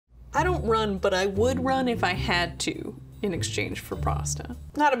I don't run, but I would run if I had to in exchange for pasta.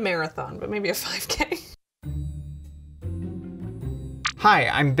 Not a marathon, but maybe a 5K. Hi,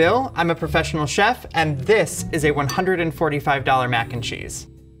 I'm Bill. I'm a professional chef, and this is a $145 mac and cheese.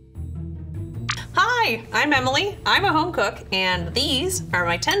 Hi, I'm Emily. I'm a home cook, and these are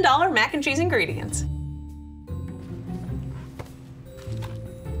my $10 mac and cheese ingredients.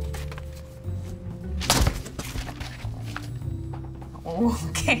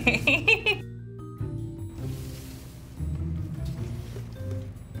 Okay.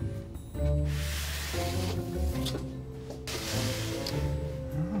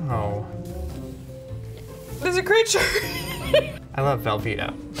 Oh. There's a creature. I love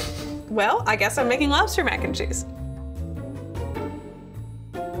Velveeta. Well, I guess I'm making lobster mac and cheese.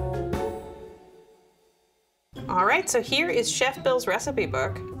 All right, so here is Chef Bill's recipe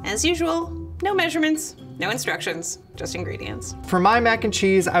book. As usual, no measurements, no instructions, just ingredients. For my mac and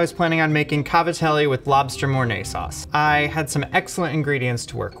cheese, I was planning on making cavatelli with lobster mornay sauce. I had some excellent ingredients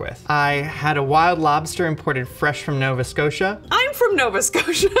to work with. I had a wild lobster imported fresh from Nova Scotia. I'm from Nova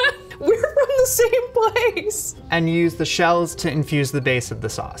Scotia. We're from the same place. And used the shells to infuse the base of the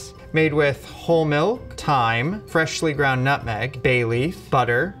sauce. Made with whole milk, thyme, freshly ground nutmeg, bay leaf,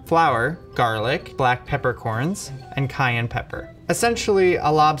 butter, flour, garlic, black peppercorns, and cayenne pepper. Essentially a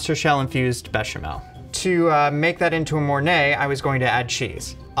lobster shell infused bechamel. To make that into a mornay, I was going to add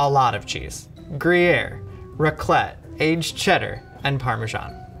cheese. A lot of cheese. Gruyere, raclette, aged cheddar, and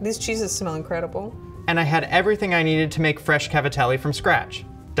Parmesan. These cheeses smell incredible. And I had everything I needed to make fresh cavatelli from scratch.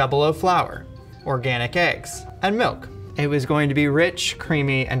 Double O flour, organic eggs, and milk. It was going to be rich,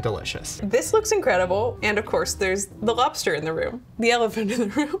 creamy, and delicious. This looks incredible. And of course, there's the lobster in the room, the elephant in the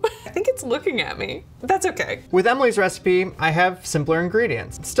room. I think it's looking at me. That's okay. With Emily's recipe, I have simpler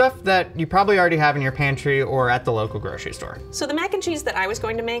ingredients. Stuff that you probably already have in your pantry or at the local grocery store. So the mac and cheese that I was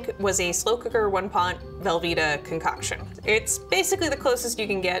going to make was a slow cooker 1-pot Velveeta concoction. It's basically the closest you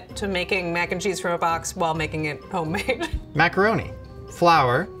can get to making mac and cheese from a box while making it homemade. Macaroni,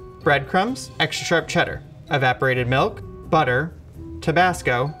 flour, breadcrumbs, extra sharp cheddar, evaporated milk, butter,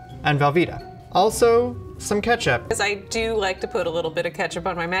 Tabasco, and Velveeta. Also, some ketchup. Because I do like to put a little bit of ketchup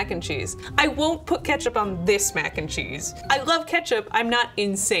on my mac and cheese. I won't put ketchup on this mac and cheese. I love ketchup, I'm not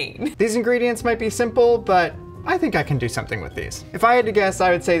insane. These ingredients might be simple, but I think I can do something with these. If I had to guess,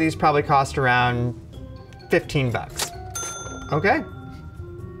 I would say these probably cost around 15 bucks. Okay.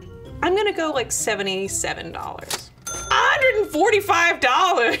 I'm gonna go like $77.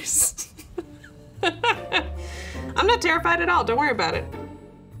 $145! I'm not terrified at all, don't worry about it.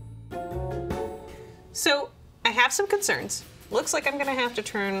 So, I have some concerns. Looks like I'm gonna have to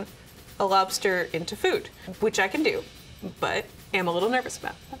turn a lobster into food, which I can do, but am a little nervous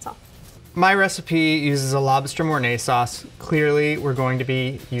about, that's all. My recipe uses a lobster mornay sauce. Clearly, we're going to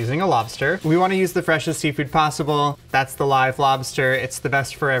be using a lobster. We want to use the freshest seafood possible. That's the live lobster. It's the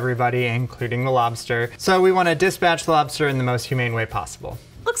best for everybody, including the lobster. So we want to dispatch the lobster in the most humane way possible.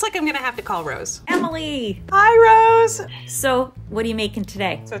 Looks like I'm gonna have to call Rose. Emily! Hi, Rose! So, what are you making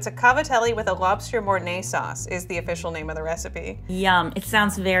today? So it's a cavatelli with a lobster mornay sauce is the official name of the recipe. Yum, it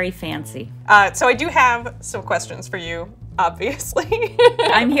sounds very fancy. So I do have some questions for you, obviously.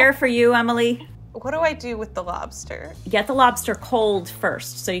 I'm here for you, Emily. What do I do with the lobster? Get the lobster cold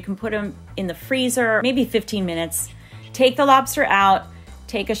first, so you can put them in the freezer, maybe 15 minutes. Take the lobster out,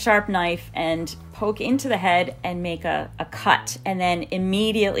 take a sharp knife and poke into the head and make a cut, and then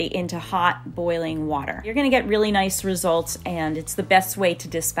immediately into hot boiling water. You're gonna get really nice results, and it's the best way to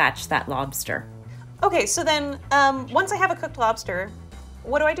dispatch that lobster. Okay, so then once I have a cooked lobster,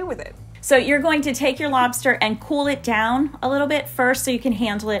 what do I do with it? So you're going to take your lobster and cool it down a little bit first so you can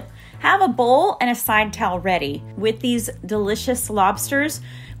handle it. Have a bowl and a side towel ready. With these delicious lobsters,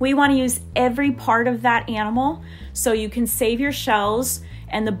 we want to use every part of that animal so you can save your shells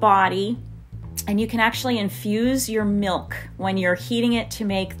and the body, and you can actually infuse your milk when you're heating it to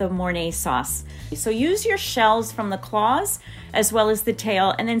make the mornay sauce. So use your shells from the claws as well as the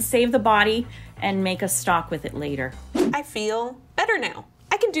tail, and then save the body and make a stock with it later. I feel better now.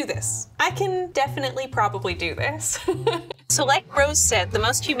 I can do this. I can definitely probably do this. So like Rose said, the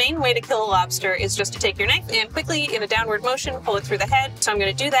most humane way to kill a lobster is just to take your knife and quickly, in a downward motion, pull it through the head. So I'm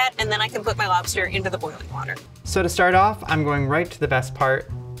gonna do that, and then I can put my lobster into the boiling water. So to start off, I'm going right to the best part,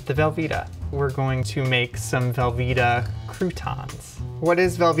 the Velveeta. We're going to make some Velveeta croutons. What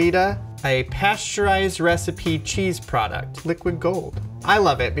is Velveeta? A pasteurized recipe cheese product, liquid gold. I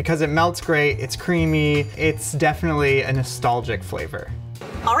love it because it melts great, it's creamy, it's definitely a nostalgic flavor.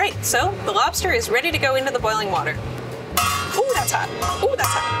 All right, so the lobster is ready to go into the boiling water. Ooh, that's hot. Ooh, that's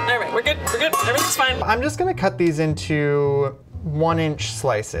hot. All right, we're good, everything's fine. I'm just gonna cut these into 1-inch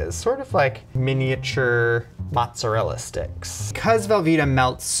slices, sort of like miniature mozzarella sticks. Because Velveeta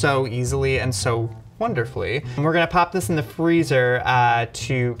melts so easily and so wonderfully, we're gonna pop this in the freezer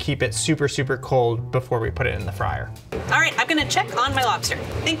to keep it super, super cold before we put it in the fryer. All right, I'm gonna check on my lobster.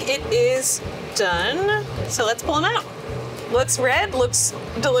 I think it is done, so let's pull him out. Looks red, looks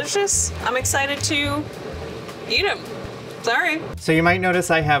delicious. I'm excited to eat him. Sorry. So you might notice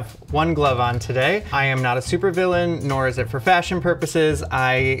I have one glove on today. I am not a supervillain, nor is it for fashion purposes.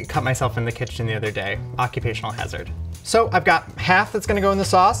 I cut myself in the kitchen the other day. Occupational hazard. So I've got half that's gonna go in the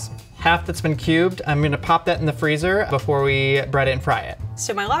sauce, half that's been cubed. I'm gonna pop that in the freezer before we bread it and fry it.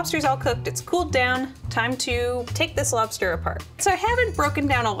 So my lobster's all cooked, it's cooled down. Time to take this lobster apart. So I haven't broken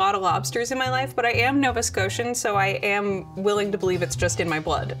down a lot of lobsters in my life, but I am Nova Scotian, so I am willing to believe it's just in my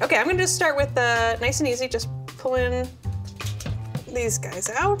blood. Okay, I'm gonna just start with nice and easy, just pulling these guys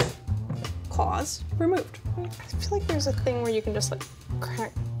out. Claws removed. I feel like there's a thing where you can just like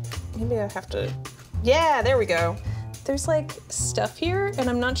crack. Maybe I have to, yeah, there we go. There's like stuff here, and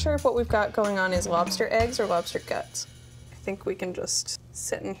I'm not sure if what we've got going on is lobster eggs or lobster guts. I think we can just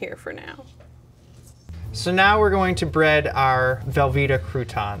sit in here for now. So now we're going to bread our Velveeta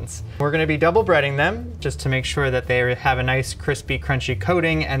croutons. We're gonna be double breading them just to make sure that they have a nice crispy, crunchy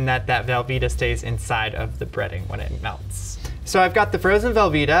coating and that Velveeta stays inside of the breading when it melts. So I've got the frozen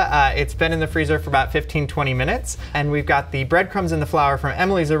Velveeta. It's been in the freezer for about 15-20 minutes. And we've got the breadcrumbs and the flour from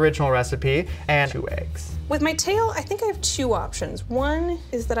Emily's original recipe and 2 eggs. With my tail, I think I have 2 options. One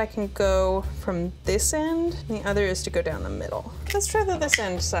is that I can go from this end, and the other is to go down the middle. Let's try this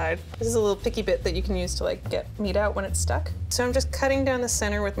end side. This is a little picky bit that you can use to like get meat out when it's stuck. So I'm just cutting down the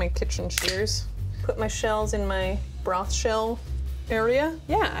center with my kitchen shears. Put my shells in my broth shell area.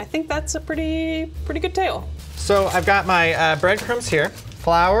 Yeah, I think that's a pretty good tail. So I've got my breadcrumbs here.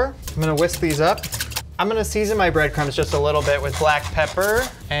 Flour, I'm gonna whisk these up. I'm gonna season my breadcrumbs just a little bit with black pepper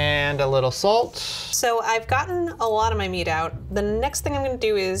and a little salt. So I've gotten a lot of my meat out. The next thing I'm gonna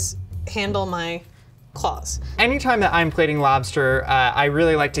do is handle my claws. Anytime that I'm plating lobster, I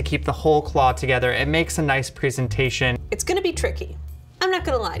really like to keep the whole claw together. It makes a nice presentation. It's gonna be tricky. I'm not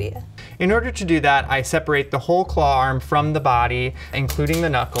gonna lie to you. In order to do that, I separate the whole claw arm from the body, including the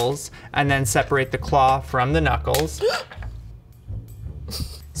knuckles, and then separate the claw from the knuckles.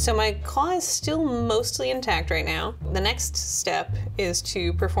 So my claw is still mostly intact right now. The next step is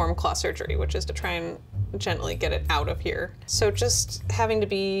to perform claw surgery, which is to try and gently get it out of here. So just having to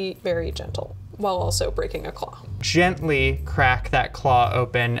be very gentle while also breaking a claw. Gently crack that claw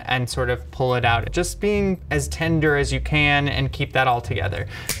open and sort of pull it out. Just being as tender as you can and keep that all together.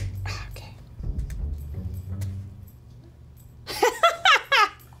 Okay.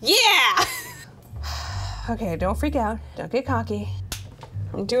 Yeah! Okay, don't freak out. Don't get cocky.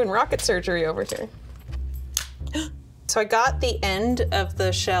 I'm doing rocket surgery over here. So I got the end of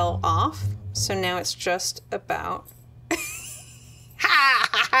the shell off, so now it's just about...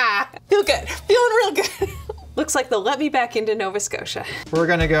 Feel good, feeling real good. Looks like they'll let me back into Nova Scotia. We're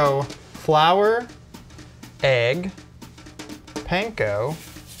gonna go flour, egg, panko,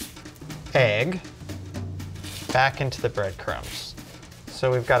 egg, back into the breadcrumbs. So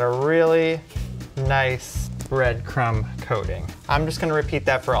we've got a really nice breadcrumb coating. I'm just gonna repeat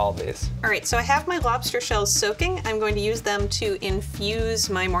that for all of these. All right, so I have my lobster shells soaking. I'm going to use them to infuse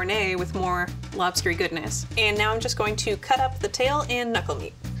my Mornay with more lobstery goodness. And now I'm just going to cut up the tail and knuckle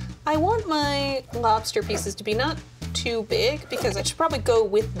meat. I want my lobster pieces to be not too big because I should probably go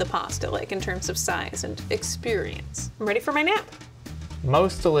with the pasta, like in terms of size and experience. I'm ready for my nap.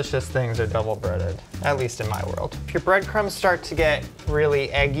 Most delicious things are double breaded, at least in my world. If your breadcrumbs start to get really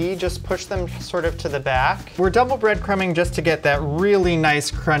eggy, just push them sort of to the back. We're double breadcrumbing just to get that really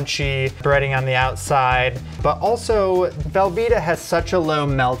nice crunchy breading on the outside, but also Velveeta has such a low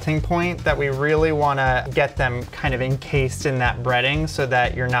melting point that we really wanna get them kind of encased in that breading so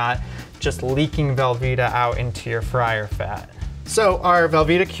that you're not just leaking Velveeta out into your fryer fat. So our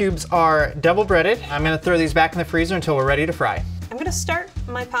Velveeta cubes are double breaded. I'm gonna throw these back in the freezer until we're ready to fry. I'm gonna start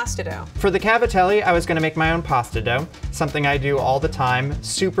my pasta dough. For the cavatelli, I was gonna make my own pasta dough, something I do all the time.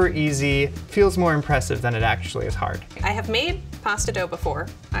 Super easy, feels more impressive than it actually is hard. I have made pasta dough before.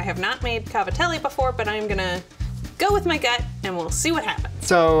 I have not made cavatelli before, but I'm gonna go with my gut and we'll see what happens.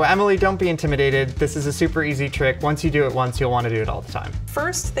 So Emily, don't be intimidated. This is a super easy trick. Once you do it once, you'll wanna do it all the time.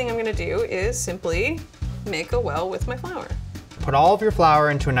 First thing I'm gonna do is simply make a well with my flour. Put all of your flour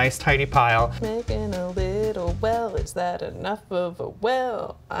into a nice tidy pile. Making a little well, is that enough of a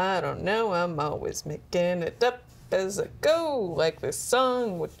well? I don't know, I'm always making it up as I go, like this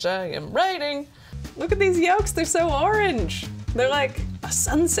song which I am writing. Look at these yolks, they're so orange. They're like a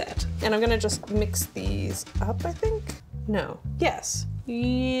sunset. And I'm gonna just mix these up, I think. No. Yes.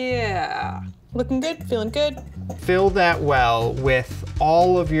 Yeah. Looking good, feeling good. Fill that well with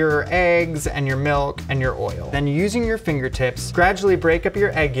all of your eggs and your milk and your oil. Then using your fingertips, gradually break up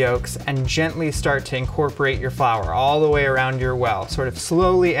your egg yolks and gently start to incorporate your flour all the way around your well, sort of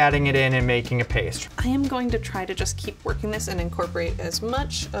slowly adding it in and making a paste. I am going to try to just keep working this and incorporate as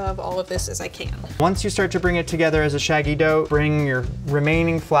much of all of this as I can. Once you start to bring it together as a shaggy dough, bring your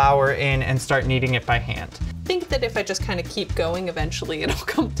remaining flour in and start kneading it by hand. I think that if I just kind of keep going, eventually it'll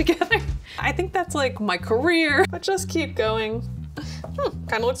come together. I think that's like my career, but just keep going.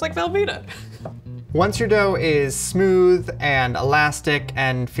 Kind of looks like Velveeta. Once your dough is smooth and elastic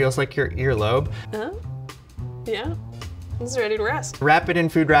and feels like your earlobe, yeah, it's ready to rest. Wrap it in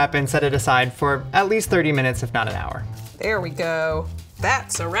food wrap and set it aside for at least 30 minutes, if not an hour. There we go.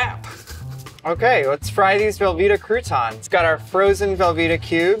 That's a wrap. Okay, let's fry these Velveeta croutons. It's got our frozen Velveeta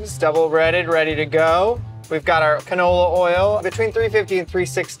cubes, double breaded, ready to go. We've got our canola oil between 350 and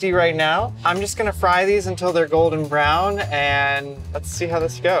 360 right now. I'm just gonna fry these until they're golden brown, and let's see how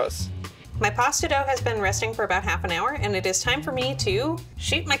this goes. My pasta dough has been resting for about half an hour, and it is time for me to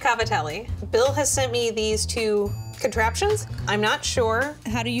shape my cavatelli. Bill has sent me these two contraptions. I'm not sure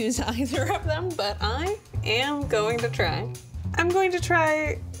how to use either of them, but I am going to try. I'm going to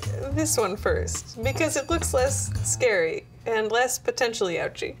try this one first because it looks less scary and less potentially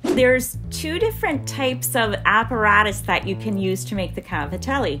ouchy. There's two different types of apparatus that you can use to make the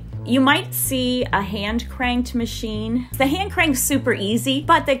cavatelli. You might see a hand cranked machine. The hand crank's super easy,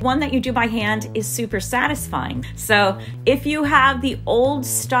 but the one that you do by hand is super satisfying. So if you have the old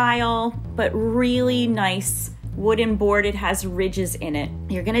style, but really nice wooden board, it has ridges in it.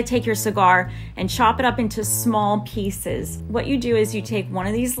 You're gonna take your cigar and chop it up into small pieces. What you do is you take one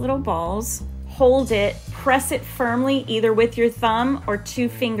of these little balls, hold it, press it firmly either with your thumb or two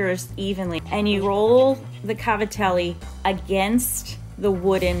fingers evenly, and you roll the cavatelli against the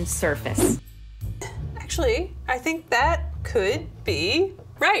wooden surface. Actually, I think that could be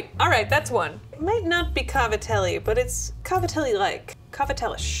right. All right, that's one. It might not be cavatelli, but it's cavatelli-like,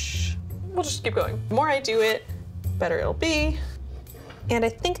 cavatellish. We'll just keep going. The more I do it, better it'll be. And I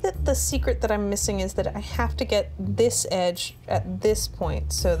think that the secret that I'm missing is that I have to get this edge at this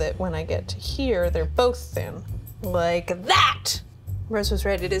point so that when I get to here, they're both thin. Like that! Rose was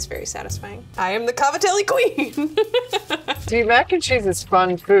right, it is very satisfying. I am the cavatelli queen! See, mac and cheese is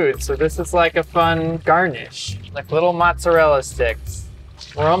fun food, so this is like a fun garnish. Like little mozzarella sticks.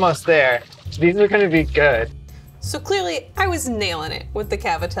 We're almost there. These are gonna be good. So clearly, I was nailing it with the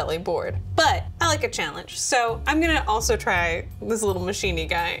cavatelli board, but I like a challenge. So I'm gonna also try this little machine-y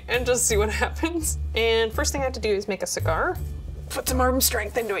guy and just see what happens. And first thing I have to do is make a cigar. Put some arm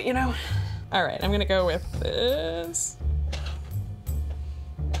strength into it, you know? All right, I'm gonna go with this.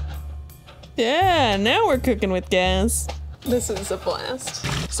 Yeah, now we're cooking with gas. This is a blast.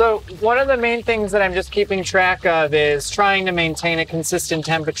 So one of the main things that I'm just keeping track of is trying to maintain a consistent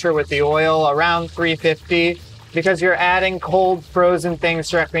temperature with the oil around 350. Because you're adding cold frozen things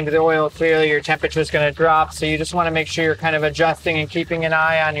directly into the oil, clearly your temperature is going to drop. So you just want to make sure you're kind of adjusting and keeping an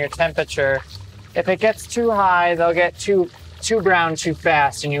eye on your temperature. If it gets too high, they'll get too brown too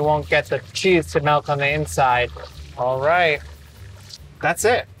fast and you won't get the cheese to melt on the inside. All right, that's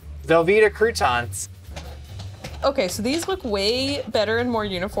it. Velveeta croutons. Okay, so these look way better and more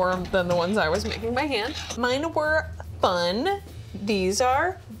uniform than the ones I was making by hand. Mine were fun. These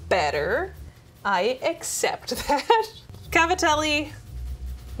are better. I accept that. Cavatelli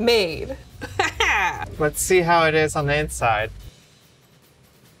made. Let's see how it is on the inside.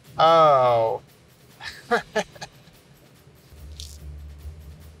 Oh.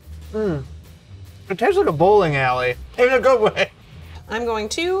 It tastes like a bowling alley in a good way. I'm going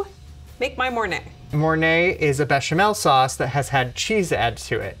to make my Mornay. Mornay is a bechamel sauce that has had cheese added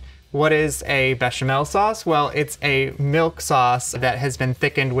to it. What is a bechamel sauce? Well, it's a milk sauce that has been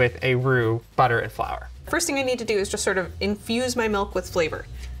thickened with a roux, butter, and flour. First thing I need to do is just sort of infuse my milk with flavor.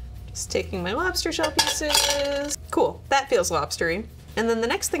 Just taking my lobster shell pieces. Cool, that feels lobstery. And then the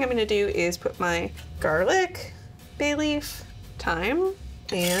next thing I'm gonna do is put my garlic, bay leaf, thyme,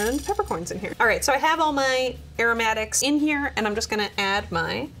 and peppercorns in here. All right, so I have all my aromatics in here and I'm just gonna add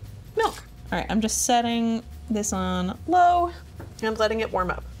my milk. All right, I'm just setting this on low and letting it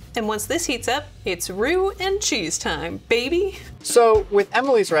warm up. And once this heats up, it's roux and cheese time, baby. So with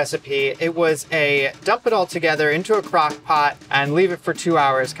Emily's recipe, it was a dump it all together into a crock pot and leave it for 2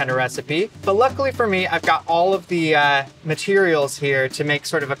 hours kind of recipe. But luckily for me, I've got all of the materials here to make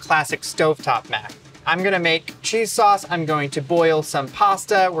sort of a classic stovetop mac. I'm gonna make cheese sauce, I'm going to boil some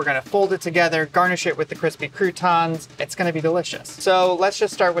pasta, we're gonna fold it together, garnish it with the crispy croutons. It's gonna be delicious. So let's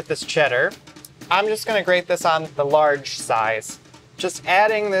just start with this cheddar. I'm just gonna grate this on the large size. Just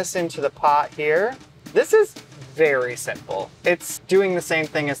adding this into the pot here. This is very simple. It's doing the same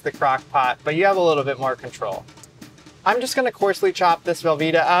thing as the crock pot, but you have a little bit more control. I'm just gonna coarsely chop this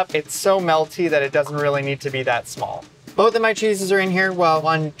Velveeta up. It's so melty that it doesn't really need to be that small. Both of my cheeses are in here, well,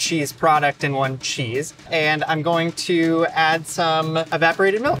 one cheese product and one cheese. And I'm going to add some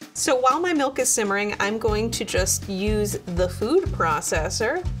evaporated milk. So while my milk is simmering, I'm going to just use the food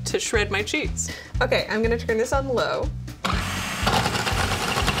processor to shred my cheese. Okay, I'm gonna turn this on low.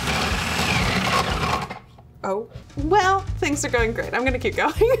 Oh, well, things are going great. I'm gonna keep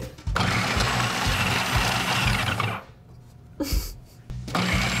going.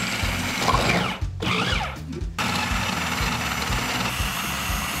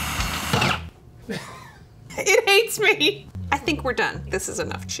 It hates me. I think we're done. This is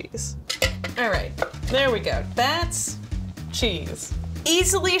enough cheese. All right, there we go. That's cheese.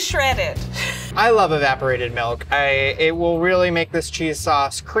 Easily shredded. I love evaporated milk. It will really make this cheese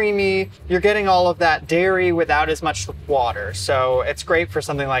sauce creamy. You're getting all of that dairy without as much water, so it's great for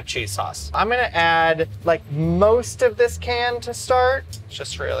something like cheese sauce. I'm gonna add like most of this can to start,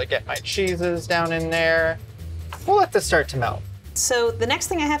 just to really get my cheeses down in there. We'll let this start to melt. So the next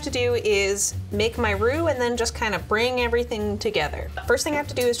thing I have to do is make my roux and then just kind of bring everything together. First thing I have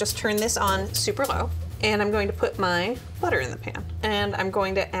to do is just turn this on super low, and I'm going to put my butter in the pan. And I'm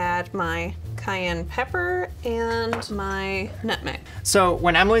going to add my cayenne pepper and my nutmeg. So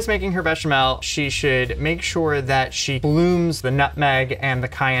when Emily's making her bechamel, she should make sure that she blooms the nutmeg and the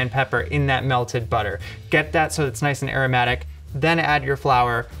cayenne pepper in that melted butter. Get that so it's nice and aromatic. Then add your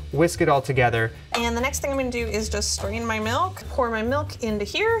flour, whisk it all together. And the next thing I'm gonna do is just strain my milk, pour my milk into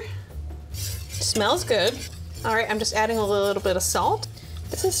here. Smells good. All right, I'm just adding a little bit of salt.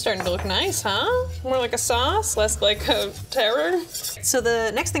 This is starting to look nice, huh? More like a sauce, less like a terror. So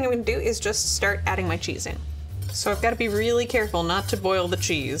the next thing I'm gonna do is just start adding my cheese in. So I've gotta be really careful not to boil the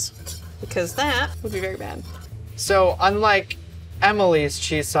cheese, because that would be very bad. So unlike Emily's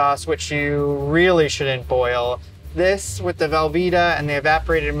cheese sauce, which you really shouldn't boil, this with the Velveeta and the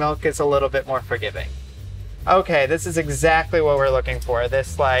evaporated milk is a little bit more forgiving. Okay, this is exactly what we're looking for,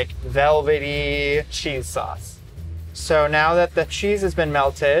 this like velvety cheese sauce. So now that the cheese has been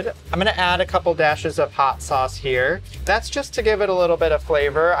melted, I'm gonna add a couple dashes of hot sauce here. That's just to give it a little bit of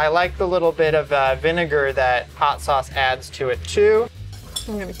flavor. I like the little bit of vinegar that hot sauce adds to it too.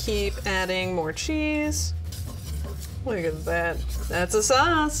 I'm gonna keep adding more cheese. Look at that, that's a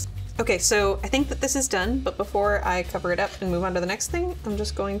sauce. Okay, so I think that this is done, but before I cover it up and move on to the next thing, I'm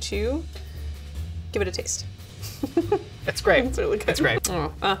just going to give it a taste. It's great. It's really good. It's great.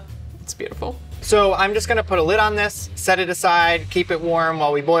 Oh, it's beautiful. So I'm just gonna put a lid on this, set it aside, keep it warm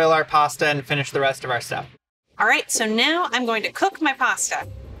while we boil our pasta and finish the rest of our stuff. All right, so now I'm going to cook my pasta.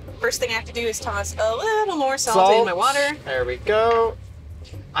 First thing I have to do is toss a little more salt in my water. There we go.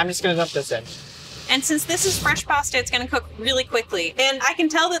 I'm just gonna dump this in. And since this is fresh pasta, it's gonna cook really quickly. And I can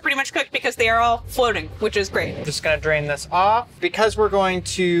tell they're pretty much cooked because they are all floating, which is great. I'm just gonna drain this off. Because we're going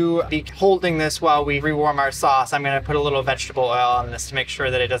to be holding this while we rewarm our sauce, I'm gonna put a little vegetable oil on this to make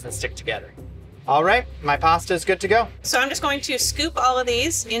sure that it doesn't stick together. All right, my pasta is good to go. So I'm just going to scoop all of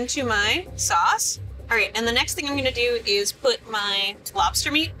these into my sauce. All right, and the next thing I'm gonna do is put my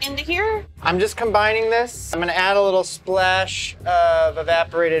lobster meat into here. I'm just combining this. I'm gonna add a little splash of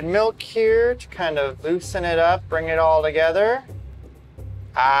evaporated milk here to kind of loosen it up, bring it all together.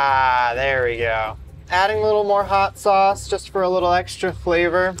 Ah, there we go. Adding a little more hot sauce just for a little extra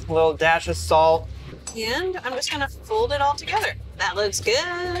flavor, a little dash of salt. And I'm just gonna fold it all together. That looks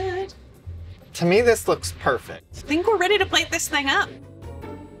good. To me, this looks perfect. I think we're ready to plate this thing up.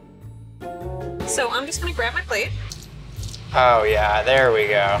 So I'm just gonna grab my plate. Oh yeah, there we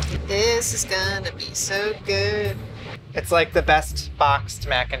go. This is gonna be so good. It's like the best boxed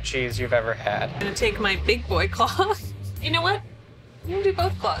mac and cheese you've ever had. I'm gonna take my big boy claw. You know what? I'm gonna do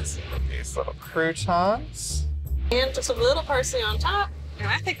both claws. These little croutons. And just a little parsley on top. And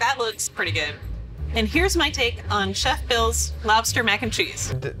I think that looks pretty good. And here's my take on Chef Bill's lobster mac and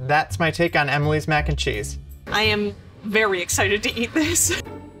cheese. That's my take on Emily's mac and cheese. I am very excited to eat this.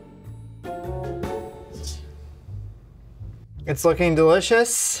 It's looking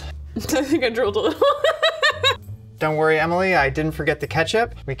delicious. I think I drooled a little. Don't worry, Emily, I didn't forget the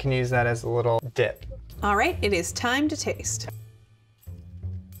ketchup. We can use that as a little dip. All right, it is time to taste.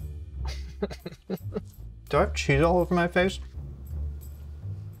 Do I have cheese all over my face?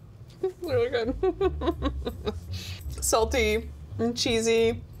 Really good. Salty and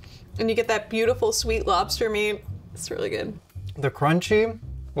cheesy, and you get that beautiful sweet lobster meat. It's really good. The crunchy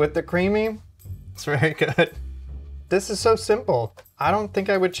with the creamy, it's very good. This is so simple. I don't think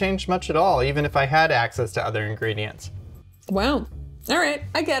I would change much at all, even if I had access to other ingredients. Wow. All right,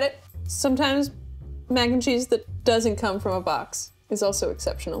 I get it. Sometimes mac and cheese that doesn't come from a box is also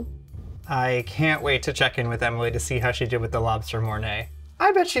exceptional. I can't wait to check in with Emily to see how she did with the lobster mornay.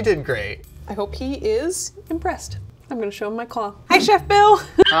 I bet she did great. I hope he is impressed. I'm gonna show him my claw. Hi, Chef Bill.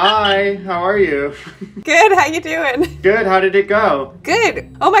 Hi, how are you? Good, how you doing? Good, how did it go?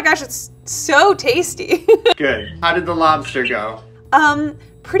 Good. Oh my gosh, it's so tasty. Good. How did the lobster go?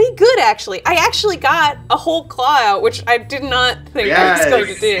 Pretty good actually. I actually got a whole claw out, which I did not think I was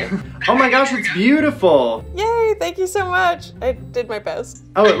going to do. Oh my gosh, it's beautiful. Yay, thank you so much. I did my best.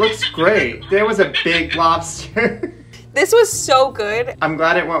 Oh, it looks great. There was a big lobster. This was so good. I'm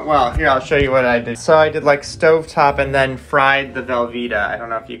glad it went well. Here, I'll show you what I did. So I did like stovetop and then fried the Velveeta. I don't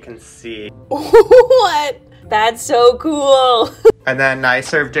know if you can see. What? That's so cool. And then I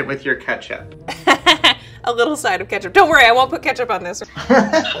served it with your ketchup. A little side of ketchup. Don't worry, I won't put ketchup on this.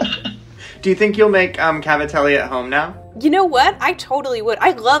 Do you think you'll make cavatelli at home now? You know what? I totally would.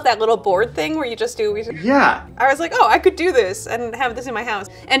 I love that little board thing where you just do... Yeah. I was like, oh, I could do this and have this in my house.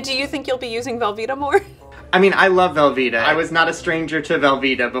 And do you think you'll be using Velveeta more? I mean, I love Velveeta. I was not a stranger to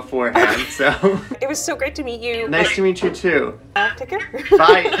Velveeta beforehand, so... It was so great to meet you. Nice to meet you too. Take care.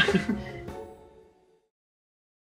 Bye.